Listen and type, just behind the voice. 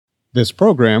This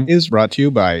program is brought to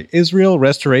you by Israel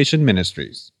Restoration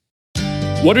Ministries.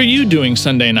 What are you doing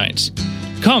Sunday nights?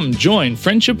 Come join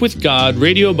Friendship with God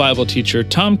radio Bible teacher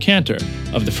Tom Cantor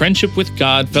of the Friendship with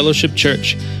God Fellowship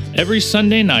Church every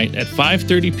Sunday night at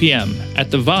 5:30 p.m. at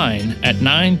The Vine at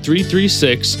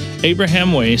 9336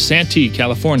 Abraham Way, Santee,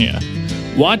 California.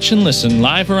 Watch and listen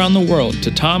live around the world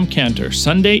to Tom Cantor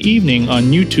Sunday evening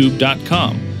on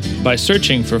YouTube.com by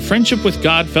searching for Friendship with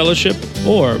God Fellowship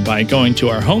or by going to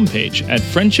our homepage at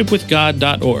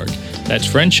friendshipwithgod.org. That's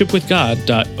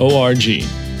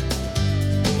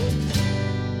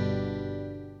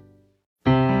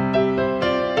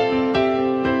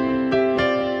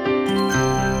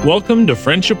Welcome to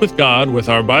Friendship with God with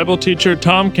our Bible teacher,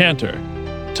 Tom Cantor.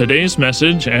 Today's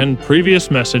message and previous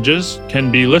messages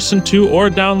can be listened to or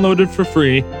downloaded for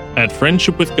free at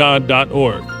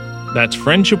friendshipwithgod.org. That's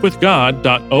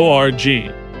friendshipwithgod.org.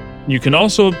 You can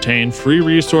also obtain free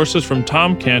resources from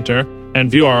Tom Cantor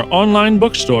and view our online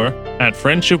bookstore at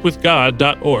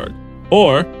friendshipwithgod.org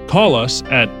or call us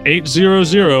at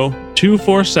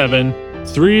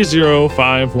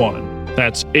 800-247-3051.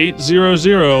 That's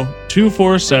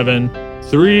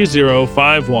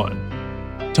 800-247-3051.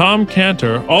 Tom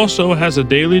Cantor also has a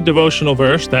daily devotional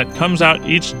verse that comes out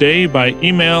each day by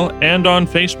email and on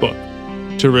Facebook.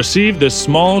 To receive this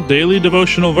small daily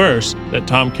devotional verse that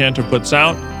Tom Cantor puts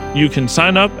out, you can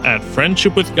sign up at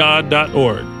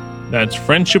friendshipwithgod.org. That's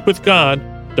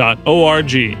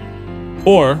friendshipwithgod.org.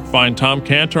 Or find Tom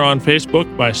Cantor on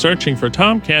Facebook by searching for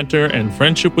Tom Cantor and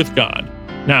Friendship with God.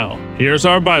 Now, here's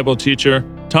our Bible teacher,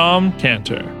 Tom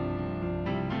Cantor.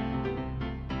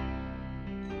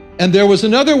 And there was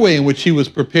another way in which he was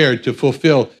prepared to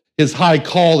fulfill his high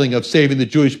calling of saving the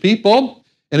Jewish people.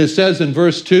 And it says in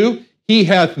verse 2, "He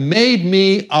hath made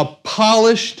me a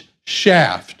polished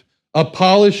shaft,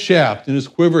 in his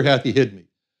quiver hath he hid me."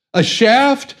 A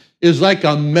shaft is like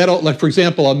a metal, like for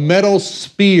example, a metal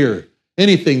spear,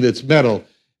 anything that's metal,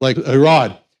 like a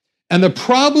rod. And the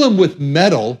problem with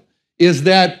metal is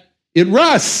that it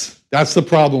rusts. That's the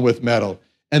problem with metal.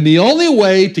 And the only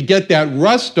way to get that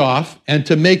rust off and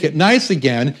to make it nice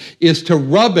again is to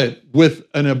rub it with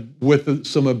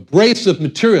some abrasive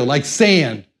material, like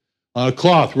sand on a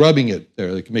cloth, rubbing it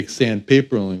there. They can make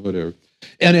sandpaper or whatever.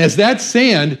 And as that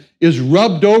sand is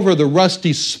rubbed over the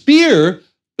rusty spear,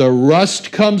 the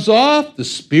rust comes off, the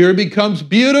spear becomes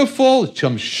beautiful, it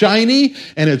becomes shiny,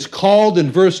 and it's called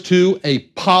in verse 2 a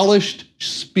polished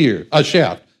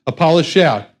shaft.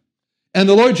 And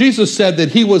the Lord Jesus said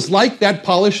that he was like that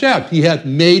polished shaft. He hath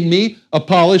made me a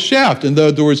polished shaft. In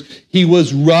other words, he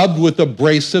was rubbed with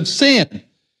abrasive sand.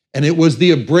 And it was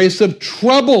the abrasive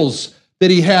troubles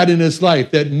that he had in his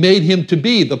life that made him to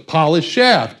be the polished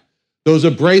shaft. Those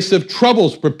abrasive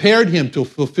troubles prepared him to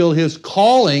fulfill his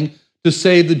calling to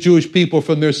save the Jewish people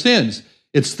from their sins.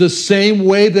 It's the same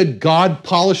way that God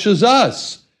polishes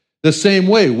us. The same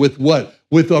way with what?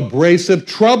 With abrasive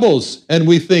troubles. And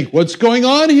we think, what's going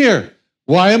on here?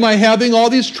 Why am I having all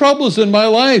these troubles in my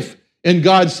life? And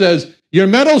God says, your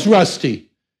metal's rusty.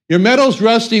 Your metal's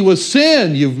rusty with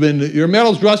sin. Your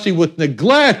metal's rusty with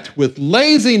neglect, with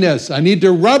laziness. I need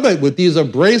to rub it with these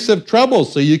abrasive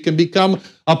troubles so you can become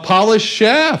a polished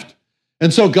shaft.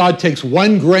 And so God takes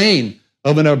one grain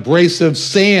of an abrasive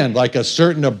sand, like a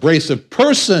certain abrasive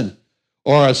person,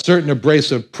 or a certain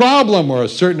abrasive problem, or a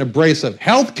certain abrasive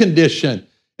health condition,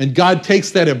 and God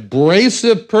takes that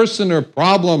abrasive person or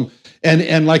problem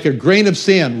and like a grain of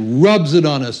sand, rubs it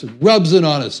on us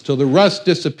till the rust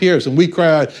disappears. And we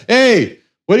cry out, hey,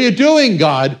 what are you doing,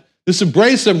 God? This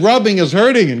abrasive rubbing is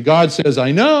hurting. And God says,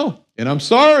 I know, and I'm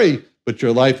sorry, but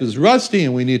your life is rusty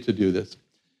and we need to do this.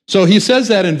 So he says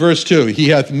that in verse 2, he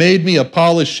hath made me a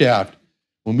polished shaft.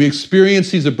 When we experience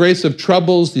these abrasive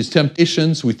troubles, these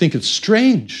temptations, we think it's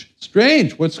strange,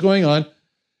 what's going on?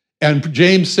 And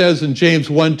James says in James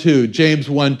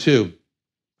 1:2,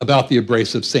 about the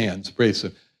abrasive sands,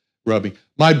 abrasive rubbing.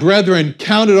 My brethren,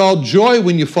 count it all joy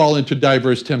when you fall into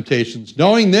diverse temptations,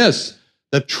 knowing this,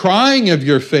 the trying of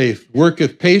your faith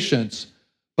worketh patience,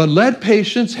 but let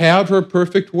patience have her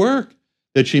perfect work,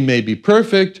 that she may be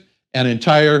perfect and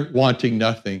entire, wanting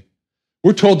nothing.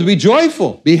 We're told to be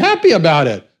joyful, be happy about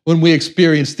it when we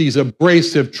experience these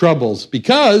abrasive troubles,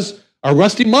 because our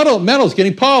rusty metal is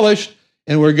getting polished,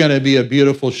 and we're going to be a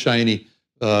beautiful, shiny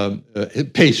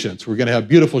patience. We're going to have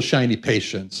beautiful, shiny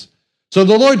patience. So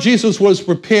the Lord Jesus was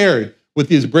prepared with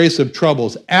these abrasive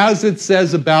troubles, as it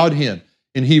says about him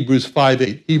in Hebrews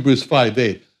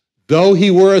 5:8. Though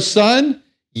he were a son,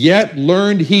 yet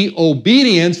learned he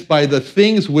obedience by the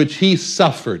things which he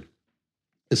suffered.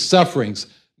 His sufferings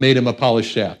made him a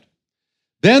polished shaft.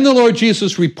 Then the Lord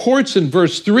Jesus reports in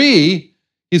verse 3,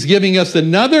 He's giving us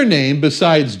another name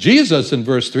besides Jesus in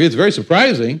verse 3. It's very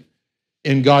surprising.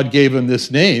 And God gave him this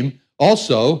name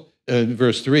also in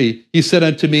verse 3. He said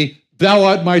unto me, Thou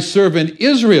art my servant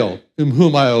Israel, in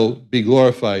whom I will be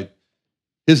glorified.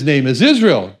 His name is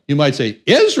Israel. You might say,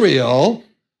 Israel?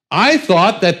 I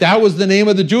thought that was the name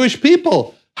of the Jewish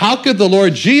people. How could the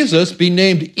Lord Jesus be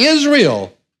named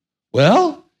Israel?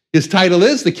 Well, his title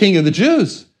is the King of the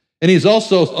Jews. And he's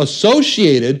also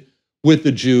associated with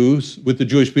the Jews, with the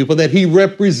Jewish people, that he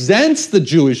represents the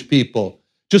Jewish people.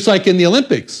 Just like in the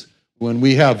Olympics, when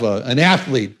we have an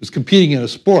athlete who's competing in a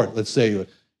sport, let's say,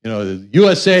 the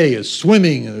USA is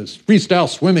swimming, is freestyle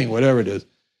swimming, whatever it is,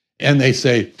 and they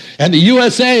say, and the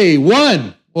USA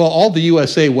won. Well, all the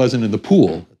USA wasn't in the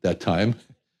pool at that time.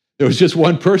 There was just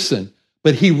one person,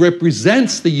 but he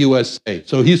represents the USA.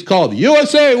 So he's called, the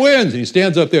USA wins, and he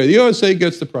stands up there, the USA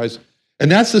gets the prize. And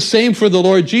that's the same for the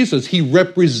Lord Jesus. He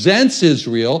represents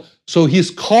Israel, so he's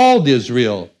called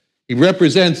Israel. He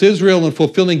represents Israel in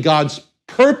fulfilling God's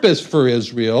purpose for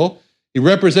Israel. He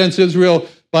represents Israel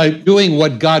by doing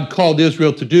what God called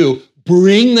Israel to do,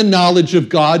 bring the knowledge of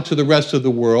God to the rest of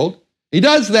the world. He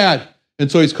does that,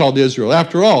 and so he's called Israel.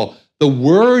 After all, the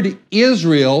word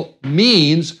Israel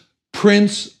means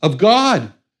Prince of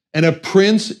God, and a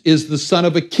prince is the son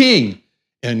of a king.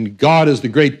 And God is the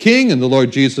great king, and the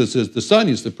Lord Jesus is the son.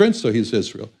 He's the prince, so he's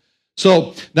Israel.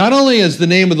 So not only is the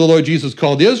name of the Lord Jesus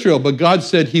called Israel, but God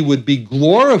said he would be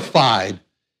glorified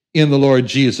in the Lord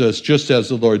Jesus, just as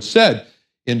the Lord said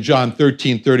in John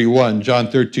 13:31. John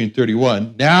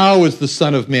 13:31, now is the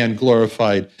Son of Man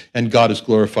glorified, and God is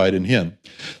glorified in him.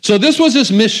 So this was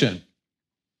his mission.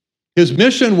 His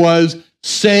mission was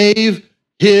save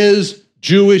his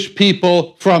Jewish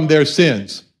people from their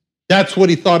sins. That's what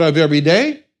he thought of every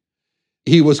day.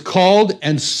 He was called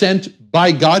and sent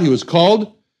by God. He was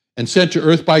called and sent to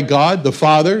earth by God the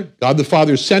Father. God the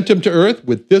Father sent him to earth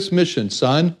with this mission.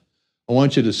 Son, I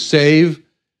want you to save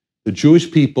the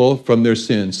Jewish people from their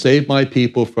sins. Save my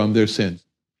people from their sins.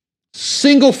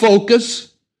 Single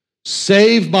focus,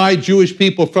 save my Jewish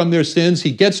people from their sins.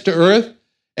 He gets to earth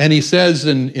and he says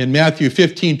in Matthew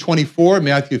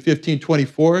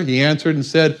 15:24, he answered and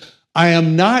said, I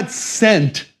am not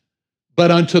sent but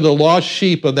unto the lost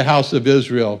sheep of the house of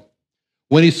Israel.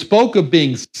 When he spoke of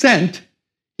being sent,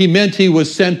 he meant he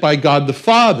was sent by God the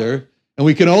Father, and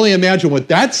we can only imagine what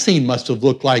that scene must have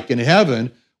looked like in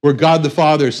heaven, where God the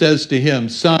Father says to him,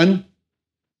 Son,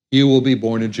 you will be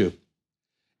born a Jew,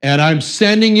 and I'm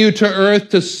sending you to earth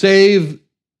to save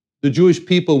the Jewish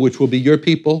people, which will be your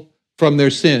people, from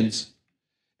their sins.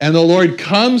 And the Lord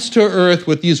comes to earth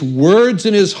with these words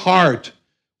in his heart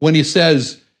when he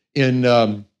says in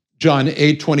John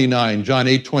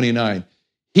 8:29,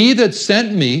 he that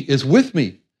sent me is with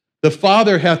me. The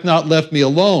Father hath not left me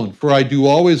alone, for I do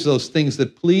always those things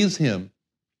that please him.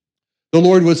 The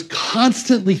Lord was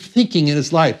constantly thinking in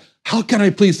his life, how can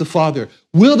I please the Father?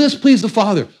 Will this please the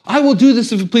Father? I will do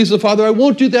this if it pleases the Father. I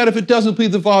won't do that if it doesn't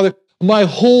please the Father. My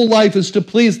whole life is to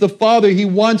please the Father. He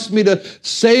wants me to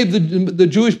save the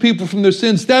Jewish people from their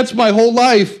sins. That's my whole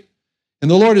life. And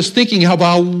the Lord is thinking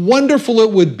how wonderful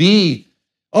it would be.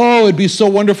 Oh, it'd be so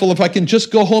wonderful if I can just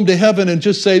go home to heaven and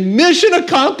just say, mission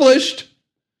accomplished.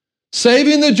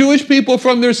 Saving the Jewish people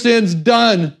from their sins,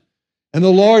 done. And the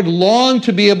Lord longed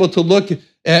to be able to look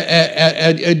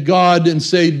at God and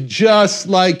say, just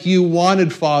like you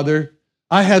wanted, Father,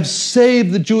 I have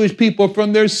saved the Jewish people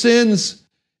from their sins.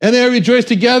 And they rejoiced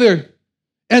together.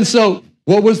 And so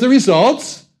what was the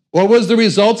results? What was the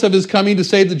results of his coming to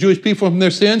save the Jewish people from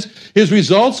their sins? His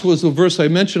results was the verse I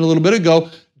mentioned a little bit ago,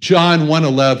 John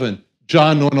 1:11.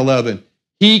 John 1:11.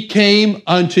 He came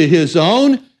unto his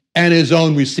own, and his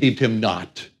own received him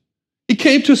not. He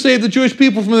came to save the Jewish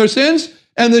people from their sins,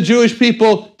 and the Jewish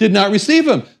people did not receive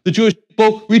him. The Jewish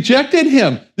people rejected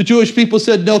him. The Jewish people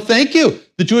said, no, thank you.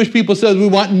 The Jewish people said, we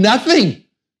want nothing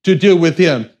to do with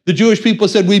him. The Jewish people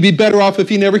said, we'd be better off if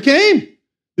he never came.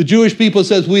 The Jewish people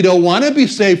says, we don't want to be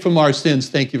saved from our sins,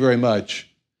 thank you very much.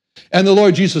 And the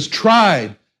Lord Jesus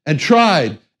tried and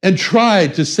tried and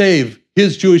tried to save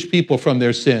his Jewish people from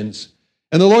their sins.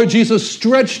 And the Lord Jesus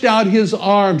stretched out his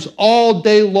arms all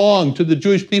day long to the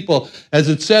Jewish people, as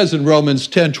it says in Romans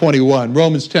 10:21.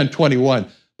 Romans 10:21.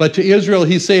 But to Israel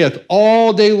he saith,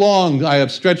 all day long I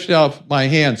have stretched out my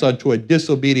hands unto a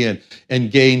disobedient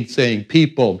and gainsaying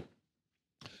people.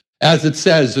 As it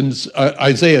says in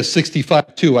Isaiah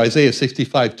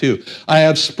 65:2, I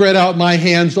have spread out my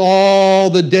hands all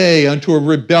the day unto a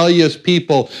rebellious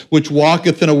people, which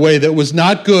walketh in a way that was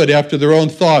not good after their own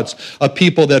thoughts, a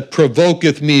people that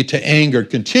provoketh me to anger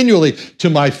continually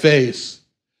to my face.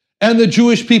 And the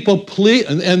Jewish people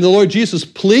and the Lord Jesus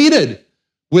pleaded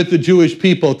with the Jewish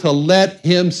people to let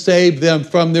him save them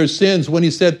from their sins when he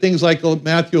said things like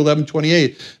Matthew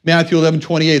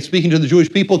 11:28, speaking to the Jewish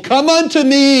people, "Come unto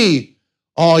me,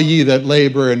 all ye that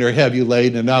labor and are heavy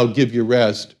laden, and I'll give you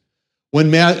rest." When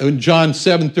John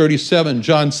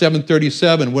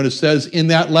 7:37, when it says, in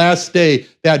that last day,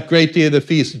 that great day of the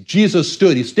feast, Jesus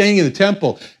stood, he's standing in the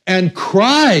temple, and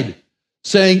cried,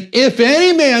 saying, "If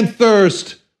any man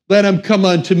thirst, let him come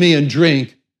unto me and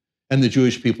drink." And the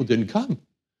Jewish people didn't come.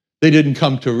 They didn't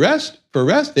come for rest.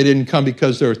 They didn't come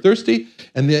because they were thirsty,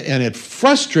 and it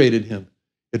frustrated him.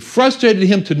 It frustrated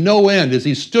him to no end as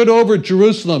he stood over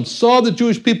Jerusalem, saw the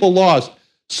Jewish people lost,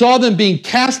 saw them being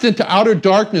cast into outer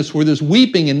darkness where there's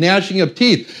weeping and gnashing of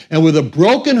teeth. And with a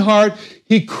broken heart,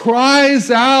 he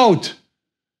cries out,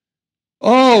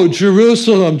 "Oh,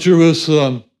 Jerusalem,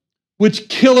 Jerusalem, which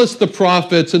killest the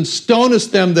prophets and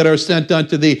stonest them that are sent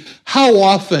unto thee, how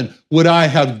often would I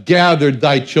have gathered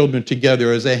thy children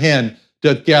together as a hen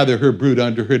doth gather her brood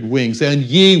under her wings, and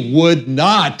ye would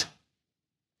not."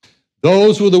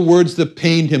 Those were the words that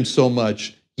pained him so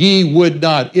much. Ye would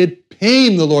not. It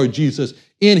pained the Lord Jesus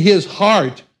in his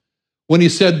heart when he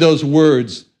said those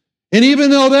words. And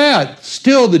even though that,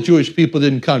 still the Jewish people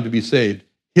didn't come to be saved.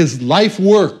 His life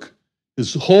work,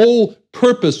 his whole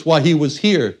purpose while he was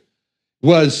here,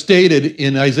 was stated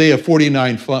in Isaiah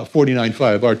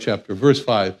 49:5, our chapter, verse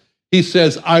 5. He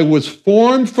says, "I was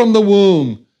formed from the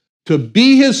womb to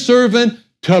be his servant,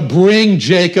 to bring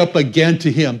Jacob again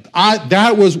to him."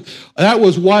 That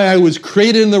was why I was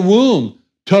created in the womb,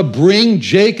 to bring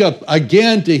Jacob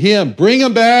again to him. Bring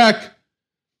him back.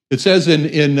 It says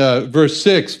in verse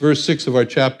 6 of our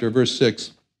chapter, verse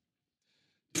 6,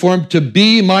 "For him to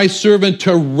be my servant,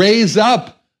 to raise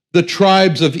up the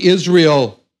tribes of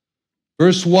Israel."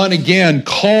 Verse 1 again,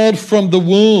 called from the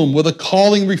womb with a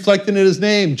calling reflected in his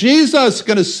name. Jesus is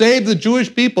going to save the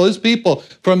Jewish people, his people,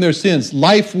 from their sins.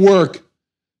 Life work,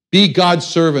 be God's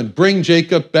servant, bring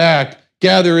Jacob back,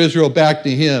 gather Israel back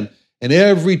to him. And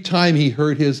every time he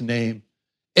heard his name,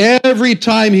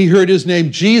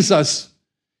 Jesus,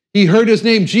 he heard his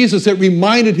name, Jesus, it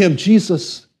reminded him,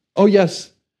 Jesus, oh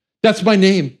yes, that's my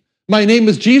name. My name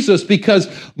is Jesus because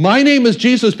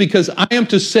I am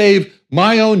to save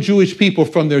my own Jewish people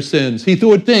from their sins. He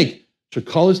would think, should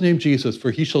call his name Jesus,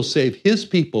 for he shall save his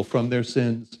people from their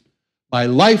sins. My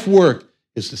life work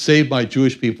is to save my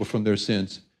Jewish people from their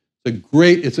sins. It's a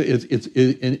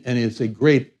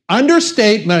great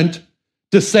understatement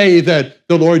to say that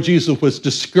the Lord Jesus was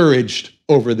discouraged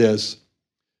over this.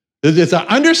 It's an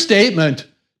understatement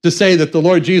to say that the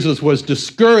Lord Jesus was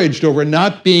discouraged over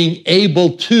not being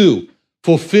able to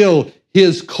fulfill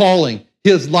his calling,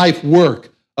 his life work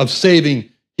of saving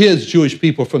his Jewish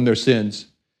people from their sins.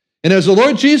 And as the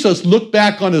Lord Jesus looked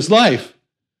back on his life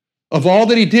of all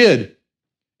that he did,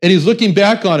 and he's looking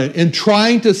back on it and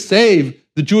trying to save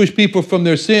the Jewish people from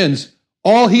their sins,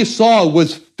 all he saw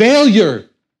was failure.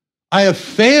 I have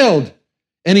failed.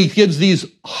 And he gives these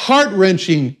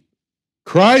heart-wrenching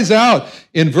cries out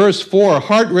in verse 4,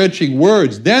 heart-wrenching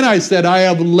words. "Then I said, I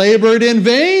have labored in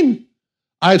vain.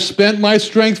 I've spent my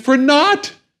strength for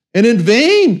naught and in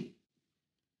vain."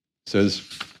 It says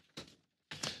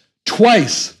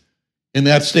twice in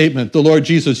that statement, the Lord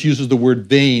Jesus uses the word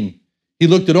vain. He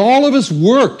looked at all of his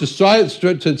work to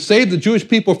save the Jewish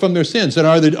people from their sins. And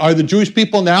are the Jewish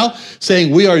people now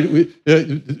saying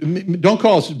don't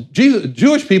call us Jesus,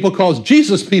 Jewish people, call us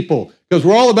Jesus people, because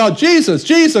we're all about Jesus,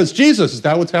 Jesus, Jesus. Is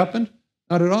that what's happened?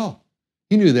 Not at all.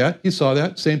 He knew that. He saw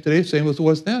that. Same today, same as it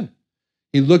was then.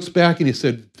 He looks back and he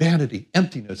said, vanity,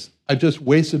 emptiness. I've just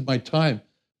wasted my time.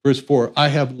 Verse 4, I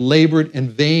have labored in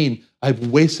vain. I've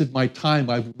wasted my time.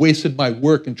 I've wasted my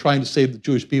work in trying to save the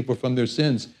Jewish people from their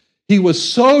sins. He was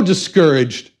so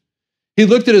discouraged. He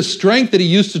looked at his strength that he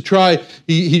used to try.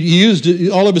 He used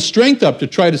all of his strength up to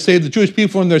try to save the Jewish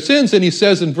people from their sins. And he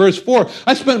says in verse 4,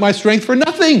 I spent my strength for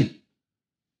nothing.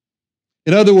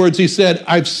 In other words, he said,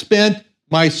 I've spent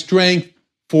my strength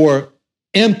for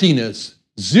emptiness,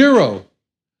 zero.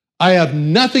 I have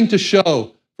nothing to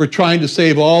show for trying to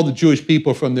save all the Jewish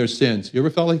people from their sins. You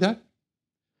ever felt like that?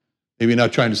 Maybe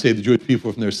not trying to save the Jewish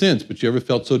people from their sins, but you ever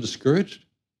felt so discouraged?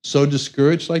 So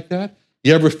discouraged like that?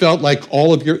 You ever felt like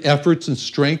all of your efforts and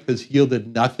strength has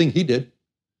yielded nothing? He did.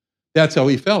 That's how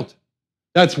he felt.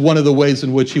 That's one of the ways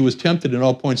in which he was tempted in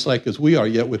all points like as we are,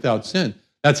 yet without sin.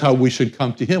 That's how we should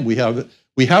come to him. We have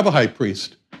a high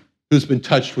priest who's been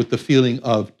touched with the feeling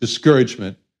of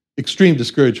discouragement, extreme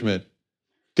discouragement,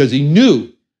 because he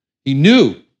knew,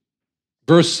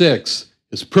 verse 6,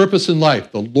 his purpose in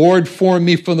life. The Lord formed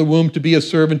me from the womb to be a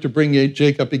servant to bring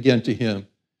Jacob again to him.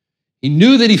 He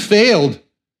knew that he failed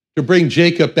to bring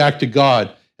Jacob back to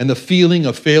God. and the feeling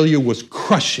of failure was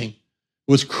crushing.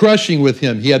 It was crushing with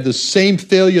him. He had the same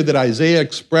failure that Isaiah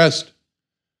expressed.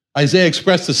 Isaiah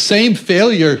expressed the same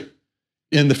failure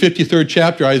in the 53rd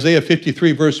chapter, Isaiah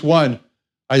 53, verse 1.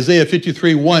 Isaiah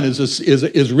 53, 1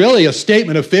 is really a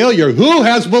statement of failure. Who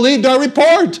has believed our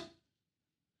report?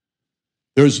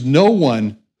 There's no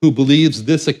one who believes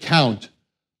this account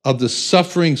of the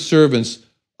suffering servants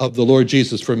of the Lord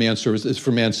Jesus for man's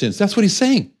sins. That's what he's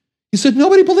saying. He said,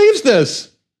 nobody believes this.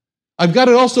 I've got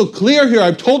it also clear here.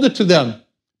 I've told it to them,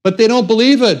 but they don't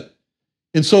believe it.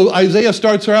 And so Isaiah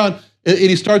starts around, and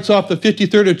he starts off the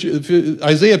 53rd,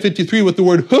 Isaiah 53 with the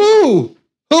word, who?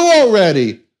 Who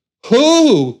already?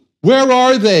 Who? Where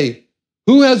are they?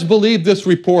 Who has believed this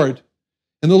report?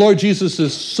 And the Lord Jesus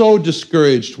is so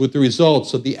discouraged with the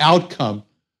results of the outcome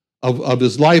of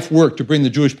his life work to bring the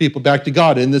Jewish people back to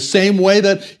God. In the same way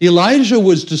that Elijah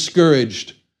was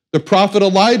discouraged, the prophet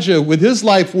Elijah with his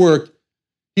life work,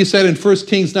 he said in 1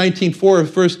 Kings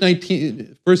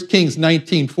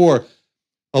 19:4,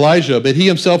 Elijah, but he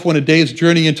himself went a day's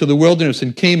journey into the wilderness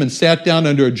and came and sat down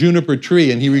under a juniper tree,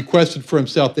 and he requested for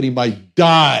himself that he might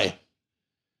die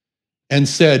and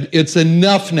said, it's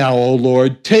enough now, O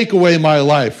Lord, take away my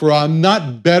life, for I'm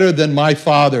not better than my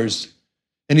fathers.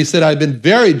 And he said, I've been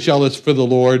very jealous for the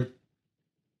Lord.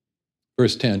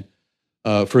 Verse 10,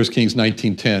 1 Kings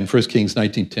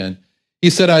 19:10. He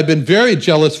said, I've been very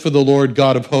jealous for the Lord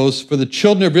God of hosts, for the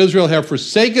children of Israel have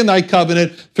forsaken thy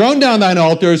covenant, thrown down thine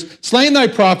altars, slain thy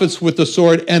prophets with the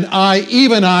sword, and I,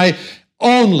 even I,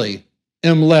 only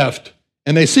am left.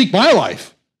 And they seek my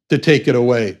life to take it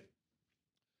away.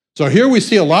 So here we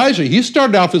see Elijah. He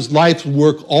started off his life's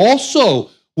work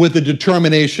also with the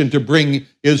determination to bring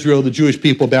Israel, the Jewish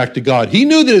people, back to God. He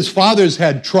knew that his fathers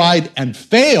had tried and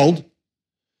failed,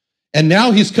 and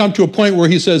now he's come to a point where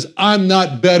he says, I'm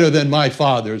not better than my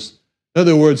fathers. In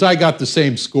other words, I got the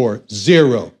same score,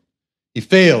 0. He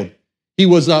failed.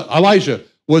 Elijah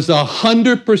was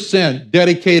 100%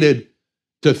 dedicated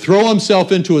to throw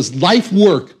himself into his life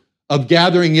work of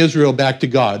gathering Israel back to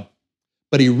God.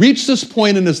 But he reached this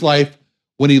point in his life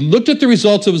when he looked at the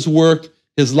results of his work,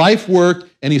 his life work,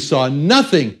 and he saw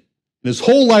nothing. And his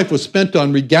whole life was spent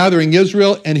on regathering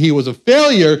Israel, and he was a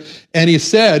failure. And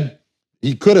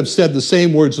he could have said the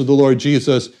same words of the Lord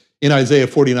Jesus in Isaiah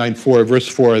 49:4, verse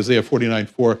 4, Isaiah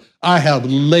 49:4, I have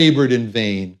labored in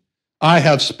vain. I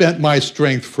have spent my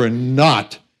strength for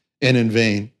naught and in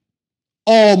vain.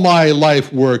 All my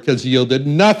life work has yielded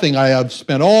nothing. I have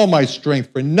spent all my strength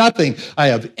for nothing. I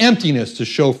have emptiness to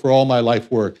show for all my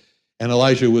life work. And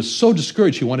Elijah was so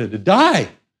discouraged, he wanted to die.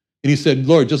 And he said,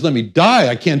 Lord, just let me die.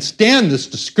 I can't stand this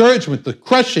discouragement, the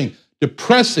crushing,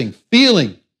 depressing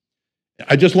feeling.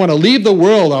 I just want to leave the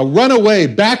world. I'll run away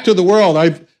back to the world.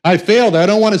 I failed. I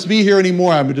don't want to be here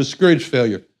anymore. I'm a discouraged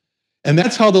failure. And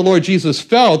that's how the Lord Jesus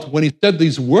felt when he said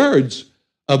these words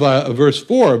of verse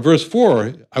 4. Verse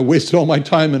 4, I wasted all my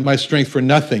time and my strength for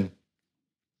nothing.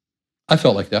 I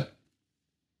felt like that.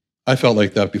 I felt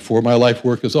like that before. My life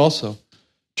work is also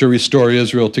to restore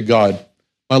Israel to God.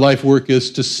 My life work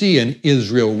is to see an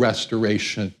Israel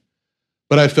restoration.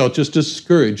 But I felt just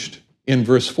discouraged in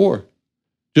verse 4.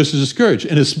 Just as discouraged.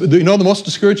 And you know the most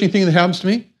discouraging thing that happens to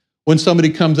me? When somebody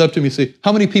comes up to me and say,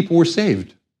 how many people were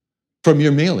saved from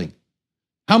your mailing?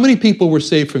 How many people were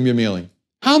saved from your mailing?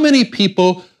 How many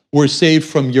people were saved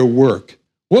from your work?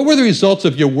 What were the results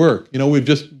of your work? You know,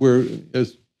 we're,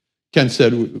 as Ken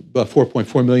said, about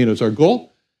 4.4 million is our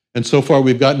goal. And so far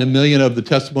we've gotten 1 million of the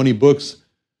testimony books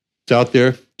out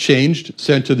there changed,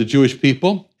 sent to the Jewish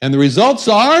people. And the results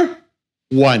are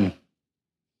 1.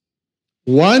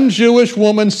 1 Jewish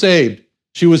woman saved.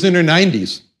 She was in her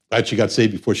 90s. Glad she got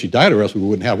saved before she died, or else we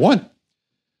wouldn't have one.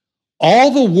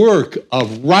 All the work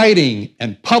of writing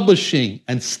and publishing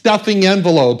and stuffing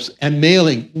envelopes and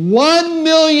mailing 1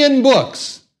 million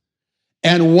books,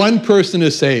 and 1 person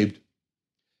is saved.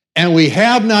 And we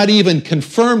have not even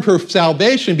confirmed her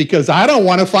salvation because I don't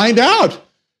want to find out,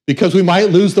 because we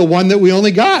might lose the one that we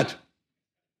only got.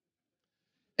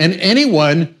 And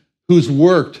anyone who's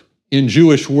worked in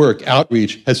Jewish work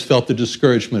outreach has felt the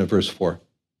discouragement of verse 4.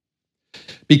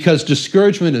 Because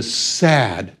discouragement is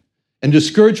sad, and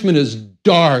discouragement is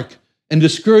dark, and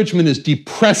discouragement is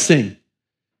depressing.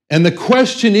 And the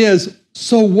question is,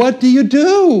 so what do you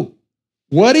do?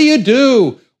 What do you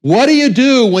do? What do you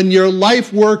do when your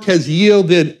life work has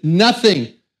yielded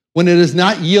nothing, when it has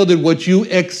not yielded what you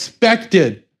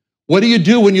expected? What do you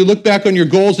do when you look back on your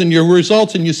goals and your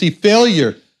results and you see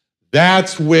failure?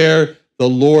 That's where the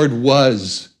Lord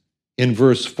was in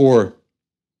verse 4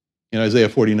 in Isaiah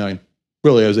 49.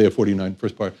 Really, Isaiah 49,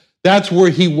 first part. That's where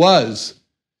he was.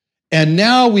 And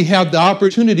now we have the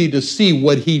opportunity to see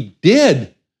what he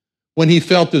did when he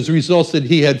felt as results that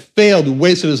he had failed and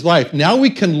wasted his life. Now we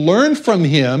can learn from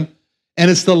him, and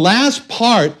it's the last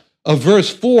part of verse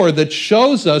 4 that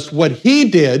shows us what he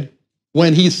did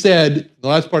when he said, the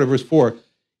last part of verse 4,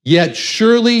 "Yet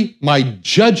surely my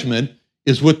judgment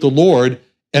is with the Lord,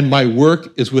 and my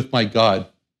work is with my God."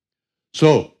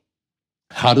 So,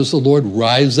 how does the Lord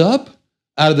rise up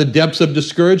out of the depths of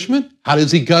discouragement? How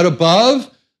does he get above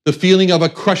the feeling of a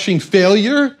crushing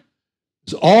failure?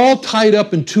 It's all tied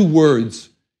up in two words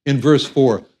in verse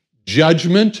 4,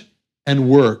 judgment and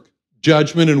work.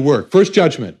 Judgment and work. First,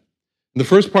 judgment. In the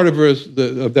first part of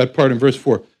that part in verse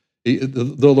 4,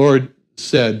 the Lord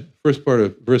said, first part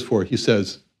of verse 4, he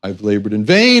says, "I've labored in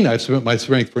vain, I've spent my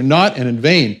strength for naught and in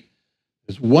vain."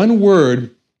 There's one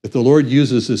word that the Lord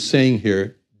uses as saying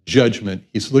here, judgment.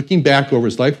 He's looking back over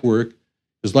his life work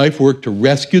to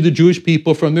rescue the Jewish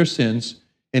people from their sins,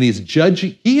 and he is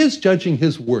judging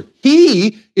his work.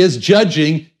 He is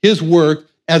judging his work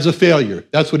as a failure.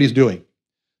 That's what he's doing.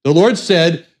 The Lord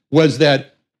said was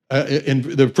that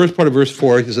in the first part of verse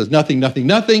 4, he says, "Nothing, nothing,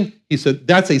 nothing." He said,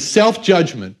 that's a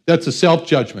self-judgment. That's a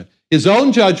self-judgment. His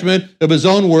own judgment of his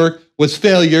own work was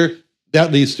failure.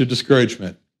 That leads to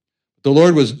discouragement. What the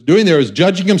Lord was doing there is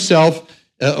judging himself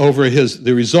over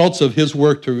the results of his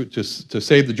work to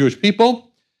save the Jewish people.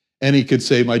 And he could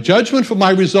say, my judgment for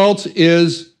my results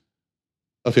is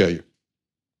a failure.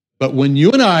 But when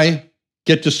you and I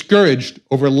get discouraged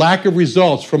over lack of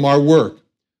results from our work,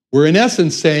 we're in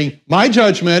essence saying, my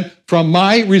judgment from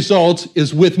my results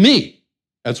is with me.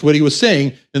 That's what he was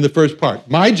saying in the first part.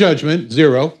 My judgment,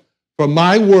 0, from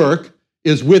my work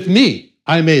is with me.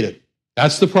 I made it.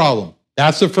 That's the problem.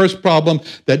 That's the first problem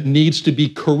that needs to be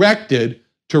corrected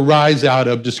to rise out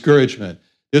of discouragement.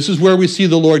 This is where we see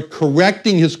the Lord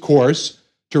correcting his course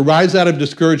to rise out of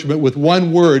discouragement with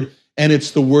one word, and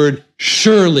it's the word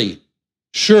surely.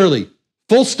 Surely.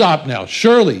 Full stop now.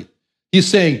 Surely. He's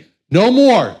saying, no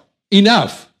more.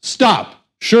 Enough. Stop.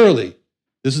 Surely.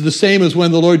 This is the same as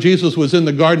when the Lord Jesus was in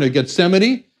the Garden of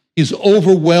Gethsemane. He's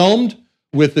overwhelmed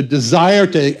with the desire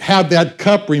to have that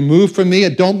cup removed from me.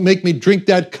 And don't make me drink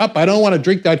that cup. I don't want to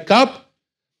drink that cup.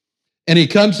 And he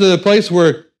comes to the place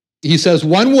where he says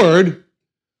one word,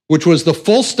 which was the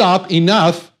full stop,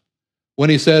 enough, when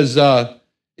he says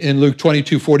in Luke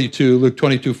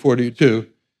 22:42,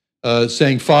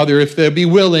 saying, Father, if there be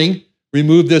willing,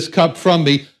 remove this cup from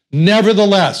me.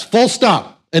 Nevertheless, full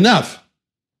stop, enough.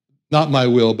 Not my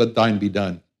will, but thine be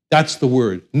done. That's the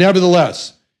word.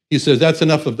 Nevertheless, he says, that's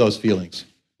enough of those feelings.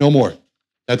 No more.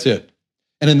 That's it.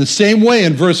 And in the same way,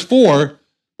 in verse 4,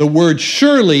 the word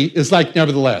surely is like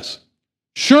nevertheless.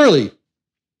 Surely.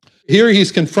 Here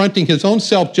he's confronting his own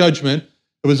self-judgment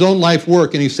of his own life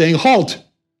work, and he's saying, halt.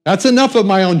 That's enough of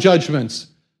my own judgments,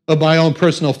 of my own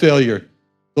personal failure.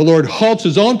 The Lord halts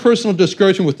his own personal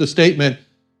discouragement with the statement,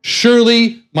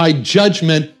 surely my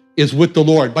judgment is with the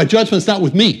Lord. My judgment's not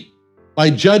with me. My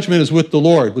judgment is with the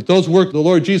Lord. With those words, the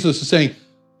Lord Jesus is saying,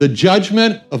 the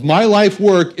judgment of my life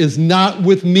work is not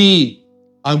with me.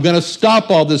 I'm going to stop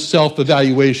all this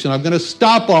self-evaluation. I'm going to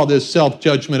stop all this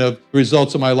self-judgment of the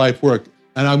results of my life work.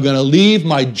 And I'm going to leave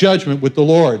my judgment with the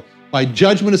Lord. My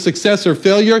judgment of success or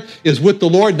failure is with the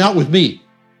Lord, not with me.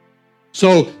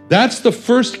 So that's the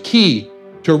first key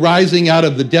to rising out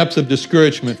of the depths of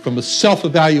discouragement from a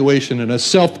self-evaluation and a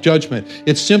self-judgment.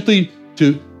 It's simply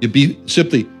to be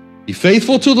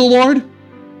faithful to the Lord,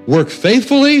 work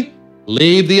faithfully,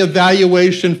 leave the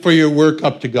evaluation for your work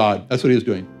up to God. That's what he's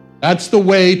doing. That's the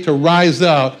way to rise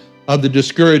out of the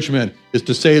discouragement, is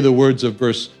to say the words of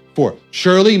verse 4.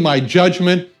 Surely my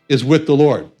judgment is with the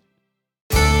Lord.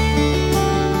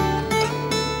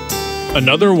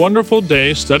 Another wonderful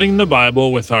day studying the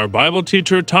Bible with our Bible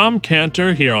teacher Tom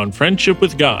Cantor here on Friendship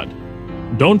with God.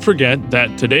 Don't forget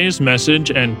that today's message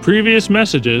and previous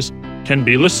messages can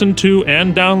be listened to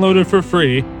and downloaded for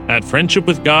free at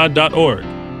friendshipwithgod.org.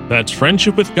 That's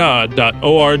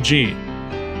friendshipwithgod.org.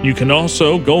 You can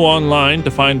also go online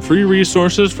to find free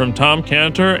resources from Tom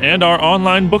Cantor and our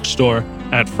online bookstore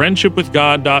at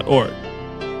friendshipwithgod.org.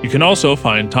 You can also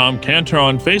find Tom Cantor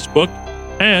on Facebook,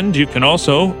 and you can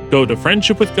also go to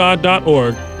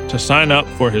friendshipwithgod.org to sign up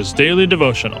for his daily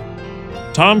devotional.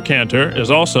 Tom Cantor is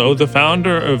also the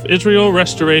founder of Israel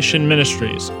Restoration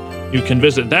Ministries. You can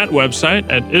visit that website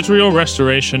at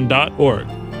israelrestoration.org.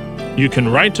 You can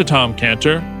write to Tom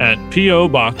Cantor at P.O.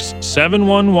 Box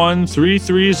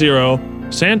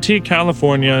 711330, Santee,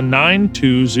 California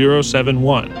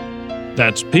 92071.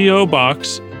 That's P.O.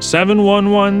 Box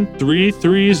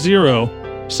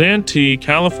 711330, Santee,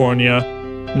 California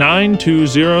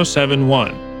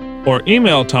 92071. Or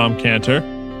email Tom Cantor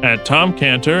at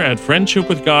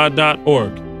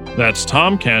tomcantor@friendshipwithgod.org. That's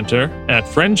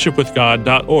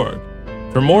tomcantor@friendshipwithgod.org.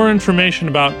 For more information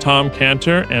about Tom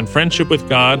Cantor and Friendship with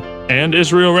God and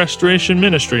Israel Restoration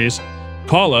Ministries,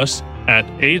 call us at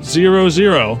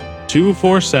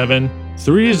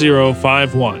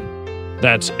 800-247-3051.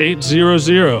 That's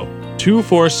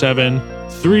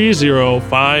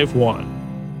 800-247-3051.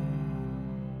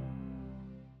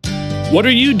 What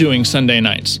are you doing Sunday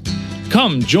nights?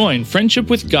 Come join Friendship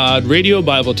with God radio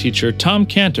Bible teacher Tom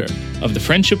Cantor of the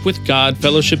Friendship with God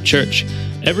Fellowship Church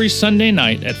every Sunday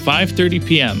night at 5:30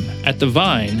 p.m. at The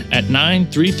Vine at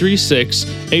 9336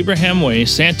 Abraham Way,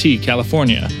 Santee,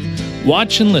 California.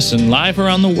 Watch and listen live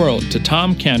around the world to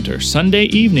Tom Cantor Sunday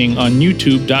evening on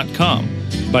YouTube.com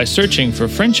by searching for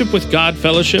Friendship with God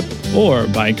Fellowship or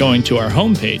by going to our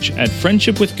homepage at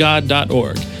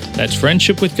friendshipwithgod.org. That's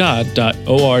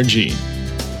friendshipwithgod.org.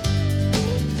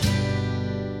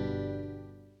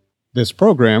 This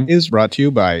program is brought to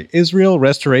you by Israel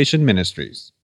Restoration Ministries.